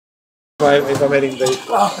If I'm eating beef.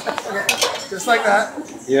 Oh, okay. Just like that.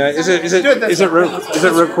 Yeah. Is it recording?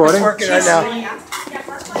 It's working right now.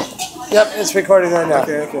 Yep, it's recording right now.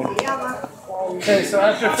 Okay. Okay, so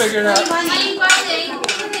after figuring out.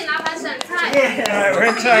 Alright, we're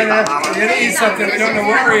in China. We're gonna eat something. We don't know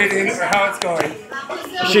what we're eating or how it's going.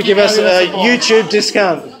 You should give us a YouTube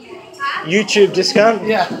discount. YouTube discount?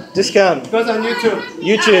 Yeah. Discount. It goes on YouTube.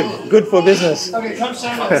 YouTube, good for business. Okay, come show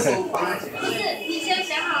us.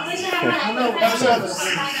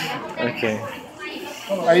 Okay.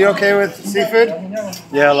 Are you okay with seafood?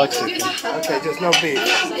 Yeah, I like seafood. Okay, just no beef.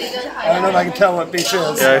 I don't know if I can tell what beef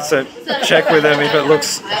is. Yeah, so check with them if it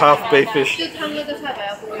looks half beefish.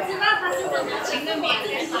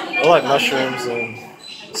 I like mushrooms and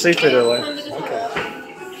seafood I like.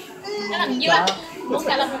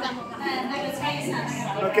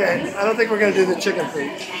 Okay, I don't think we're going to do the chicken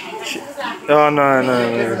feet. Oh, no.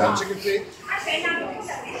 Chicken feet?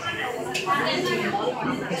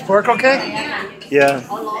 Is pork okay? Yeah.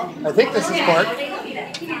 I think this is pork.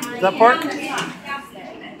 Is that pork?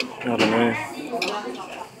 I don't know.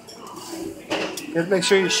 You have to make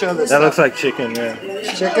sure you show this. That looks like chicken, yeah.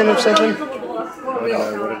 Chicken or something? I don't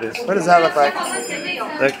know what it is. What does that look like?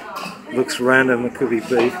 That looks random. It could be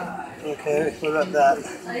beef. Okay, what about that?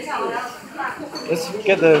 Let's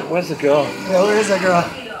get the... Where's the girl? Yeah, where is that girl?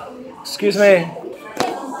 Excuse me.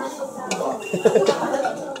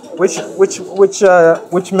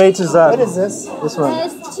 Which meat is that? What is this? This one.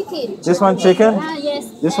 It's chicken. This one chicken?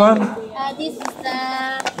 Yes. This one? This is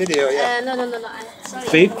the... Video, yeah. No. Sorry.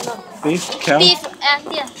 Beef? No. Beef? Cow? Beef and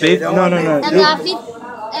yeah. Beef? No. And beef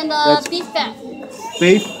and beef fat.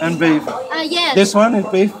 Beef and beef. Yes. This one is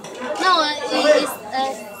beef? No, it is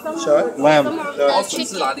Show it. Lamb. the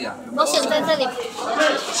chicken. 我选在这里。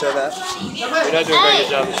 Show that. You're not doing a very good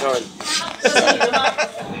job of showing.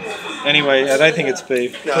 Anyway, I don't think it's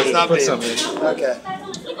beef. No, it's not Put beef. some in. Okay.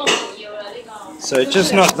 So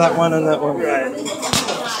just not that one and that one. Right.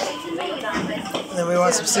 And then we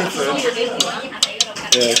want some seafood.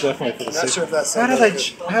 Yeah, definitely for the Not seafood. sure if that's How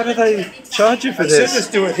do they charge you for I should this?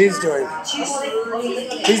 just do what he's doing.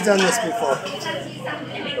 He's done this before.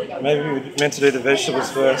 Maybe we meant to do the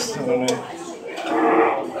vegetables first. I don't know.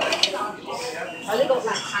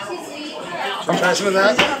 Should we try some of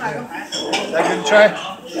that? Is that good to try?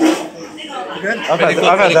 You good?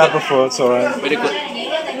 I've had that before. It's alright. Very good.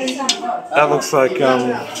 That looks like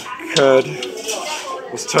curd.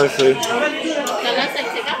 It's tofu.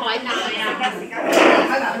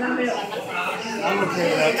 I'm okay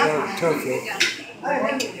with that tofu.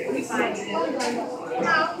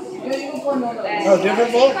 Oh,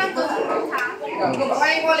 different bowl?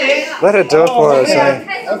 Let it do it for us. Eh?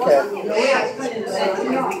 Okay.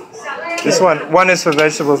 This one is for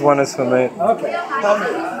vegetables, one is for meat. Okay. Help me.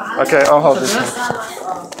 Okay, I'll hold this one.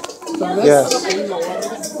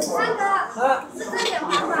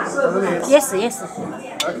 Yes. Yes.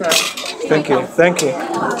 Okay. Thank you. Thank you.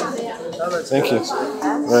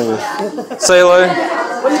 Very good. Say hello.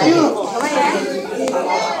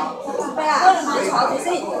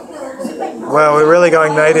 Wow, we're really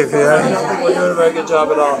going native here. I don't think we're doing a very good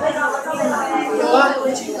job at all.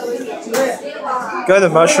 Go the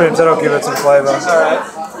mushrooms, that'll give it some flavour. Alright.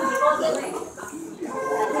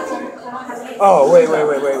 Oh, wait.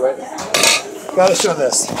 Gotta show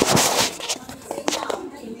this.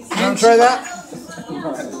 You wanna try that?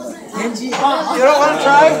 You don't wanna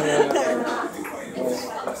try?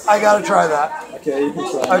 I gotta try that. Okay, you can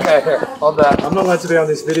try. Okay, here, hold that. I'm not allowed to be on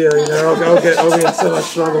this video, you know. I'll be in so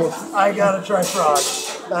much trouble. I gotta try frog.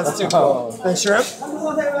 That's too cool. And shrimp?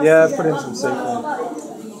 Yeah, put in some seafood.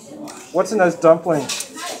 What's in those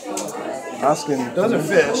dumplings? Ask him. Those are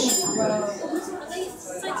fish.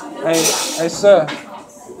 Hey, sir.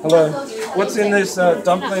 Hello. What's in this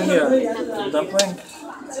dumpling here? Dumpling?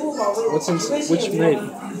 What's in which meat?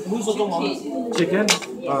 Chicken?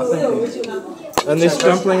 Oh, thank you. And this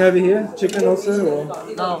dumpling over here, chicken also? Or?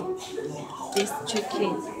 No, this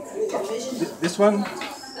chicken. This one?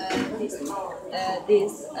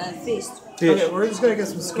 This fish. Fish. Okay, we're just gonna get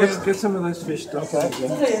some squid. Get some of those fish dumplings.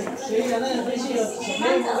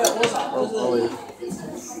 I'll eat.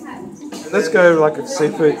 Let's go like a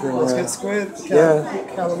seafood thing. Let's get squid,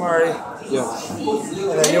 calamari. Yeah.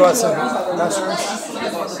 And then you want some mushrooms?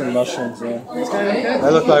 Some mushrooms, yeah. Okay. They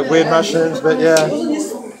look like weird mushrooms, but yeah.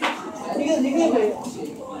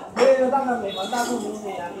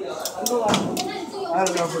 I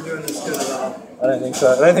don't know if we're doing this good at all. I don't think so.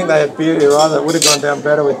 I don't think they had beer here either. It would have gone down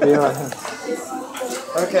better with beer, I think.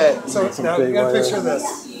 Okay, so now we got a picture of this.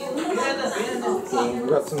 We've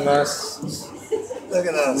got some nice, Look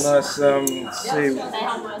at this. let's see,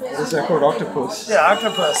 what is that called? Octopus. Yeah,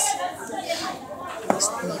 octopus.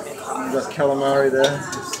 got calamari there.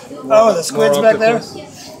 Oh, the squid's More back there?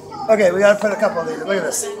 octopus. Okay, we gotta put a couple of these. Look at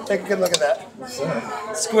this. Take a good look at that.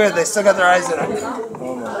 Squid, they still got their eyes in it.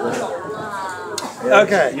 Oh my god. Yeah,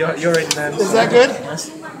 Okay. You're in then. Is that good?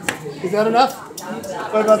 Is that enough?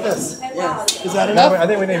 What about this? Yes. Is that No, enough? I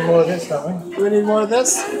think we need more of this, don't we? Do we need more of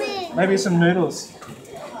this? Maybe some noodles.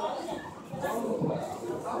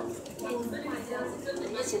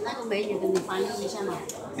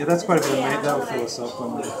 Yeah, that's quite a bit of meat. That will fill us up.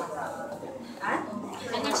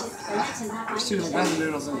 There's two different kinds of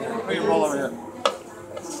noodles in here. Put your bowl over here.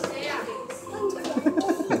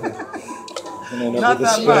 And then Not with the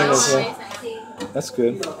that spoon much. as well. That's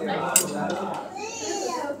good.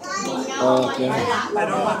 Oh, okay. I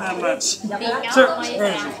don't want that much. Sir,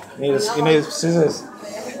 You need scissors.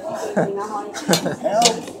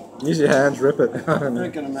 Use your hands, rip it.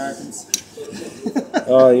 Freaking Americans.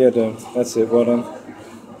 Oh, yeah, dude. That's it. Well done.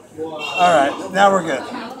 All right, now we're good.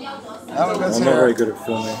 That one goes I'm here. not very good at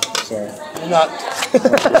filming. Sorry. You're not.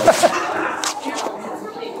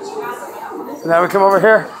 So now we come over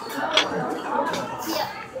here.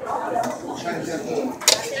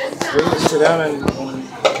 We can sit down and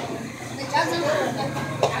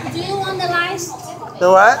Do you want the rice? The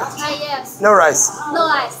what? Yes. No rice. No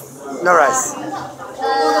rice. No rice.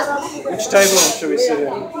 which table should we sit in?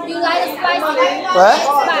 You like spicy? What?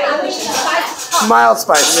 Spicy. Mild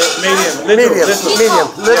spice. Medium. Medium. Medium.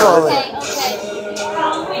 Little. Okay.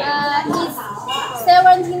 It's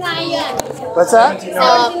 79 yuan. What's that?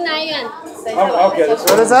 79 yuan. I'll get it.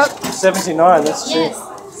 What is that? 79. That's cheap. Yes.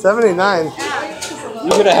 79.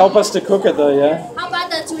 You're gonna help us to cook it though, yeah? How about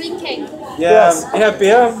the drink cake? Yeah. Yes. You have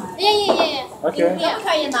beer? Yeah. Okay.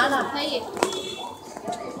 可以拿了，可以。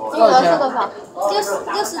金额是多少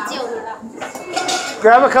？69。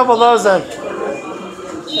 Grab a couple of those then.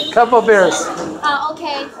 Couple beers.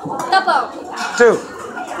 Okay. Double. 2. 2.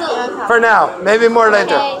 For now. Maybe more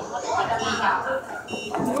later. Okay.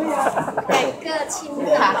 2个清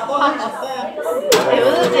茶。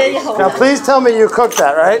 Now please tell me you cooked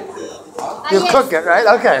that, right? You Yes. cook it, right?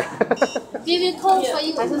 Okay. We will cook for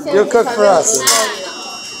you. You cook for us.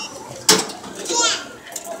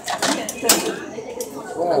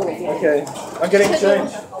 Wow. Okay. I'm getting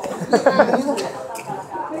change.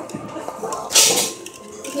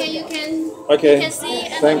 Okay, you can. Okay. You can see.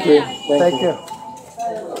 And Thank you. Thank you.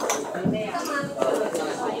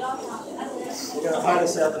 You're gonna hide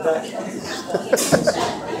us out the back.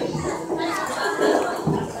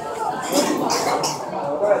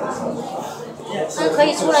 可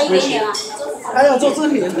以出来一点点吗？还要做制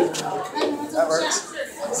品。 That works.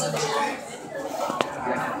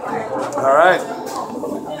 All right.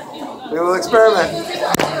 We will experiment.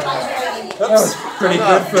 That was pretty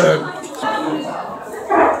good food.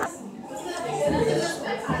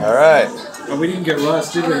 All right. Oh, we didn't get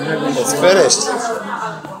rice, did we? It's finished.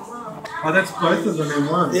 Oh, that's both of them in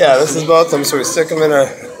one. Yeah, this is both of them, so we stick them in a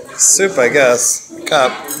soup, I guess.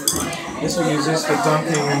 Cup. This we use this for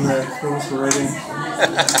dunking and the films for reading.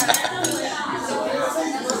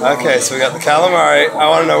 Okay, so we got the calamari. I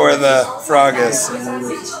want to know where the frog is.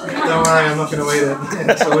 Don't worry, I'm not going to eat it.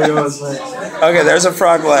 It's all yours, mate. Okay, there's a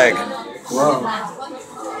frog leg. Wow.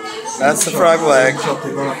 That's the frog leg. Chopped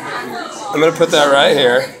it up. I'm going to put that right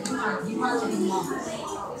here.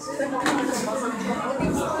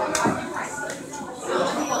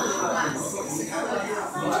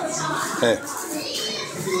 Okay.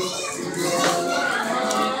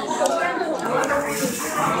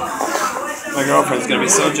 My girlfriend's going to be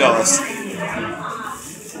so jealous.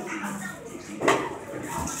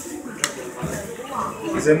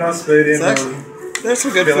 Is there nice food in There's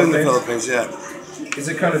some good food in the Philippines, yeah. Is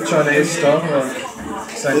it kind of Chinese style or same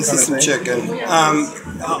This kind is of some thing? chicken.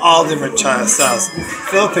 All different China styles.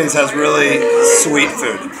 Philippines has really sweet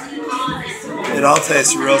food. It all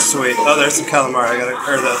tastes real sweet. Oh, there's some calamari. I got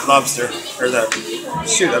or the lobster, or that.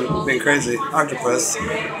 Shoot, I'm being crazy. Octopus. Put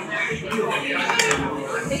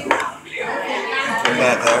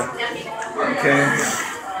that there. Okay.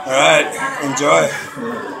 All right, enjoy.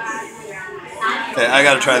 Okay, I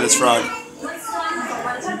gotta try this frog.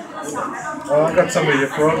 Oh, I got some of your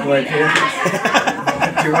frog leg here. Do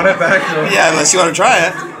you want it back? Or? Yeah, unless you want to try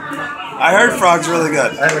it. I heard frog's really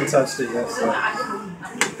good. I haven't touched it yet, so.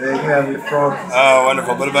 There you can have your frog. Oh,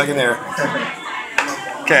 wonderful. Put it back in here.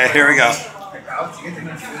 Okay, here we go.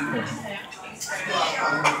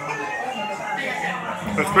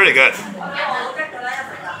 It's pretty good.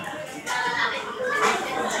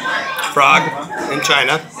 Frog in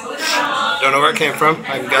China. Don't know where it came from.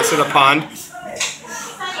 I can guess it a pond.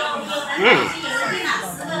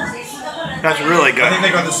 That's really I think good.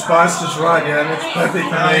 they got the spice just right, yeah. It's perfect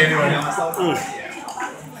for me anyway.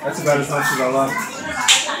 That's about as much as I like.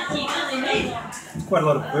 It's quite a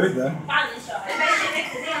lot of food though.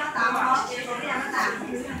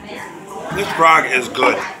 This frog is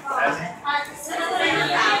good.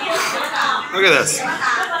 Look at this.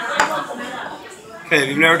 Okay, if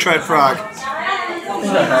you've never tried frog,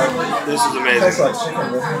 this is It amazing. tastes like chicken,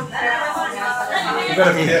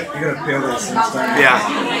 doesn't it? You gotta peel these things, don't you? Yeah.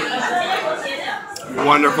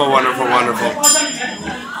 Wonderful, wonderful, wonderful.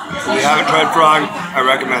 If you haven't tried frog, I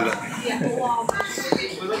recommend it.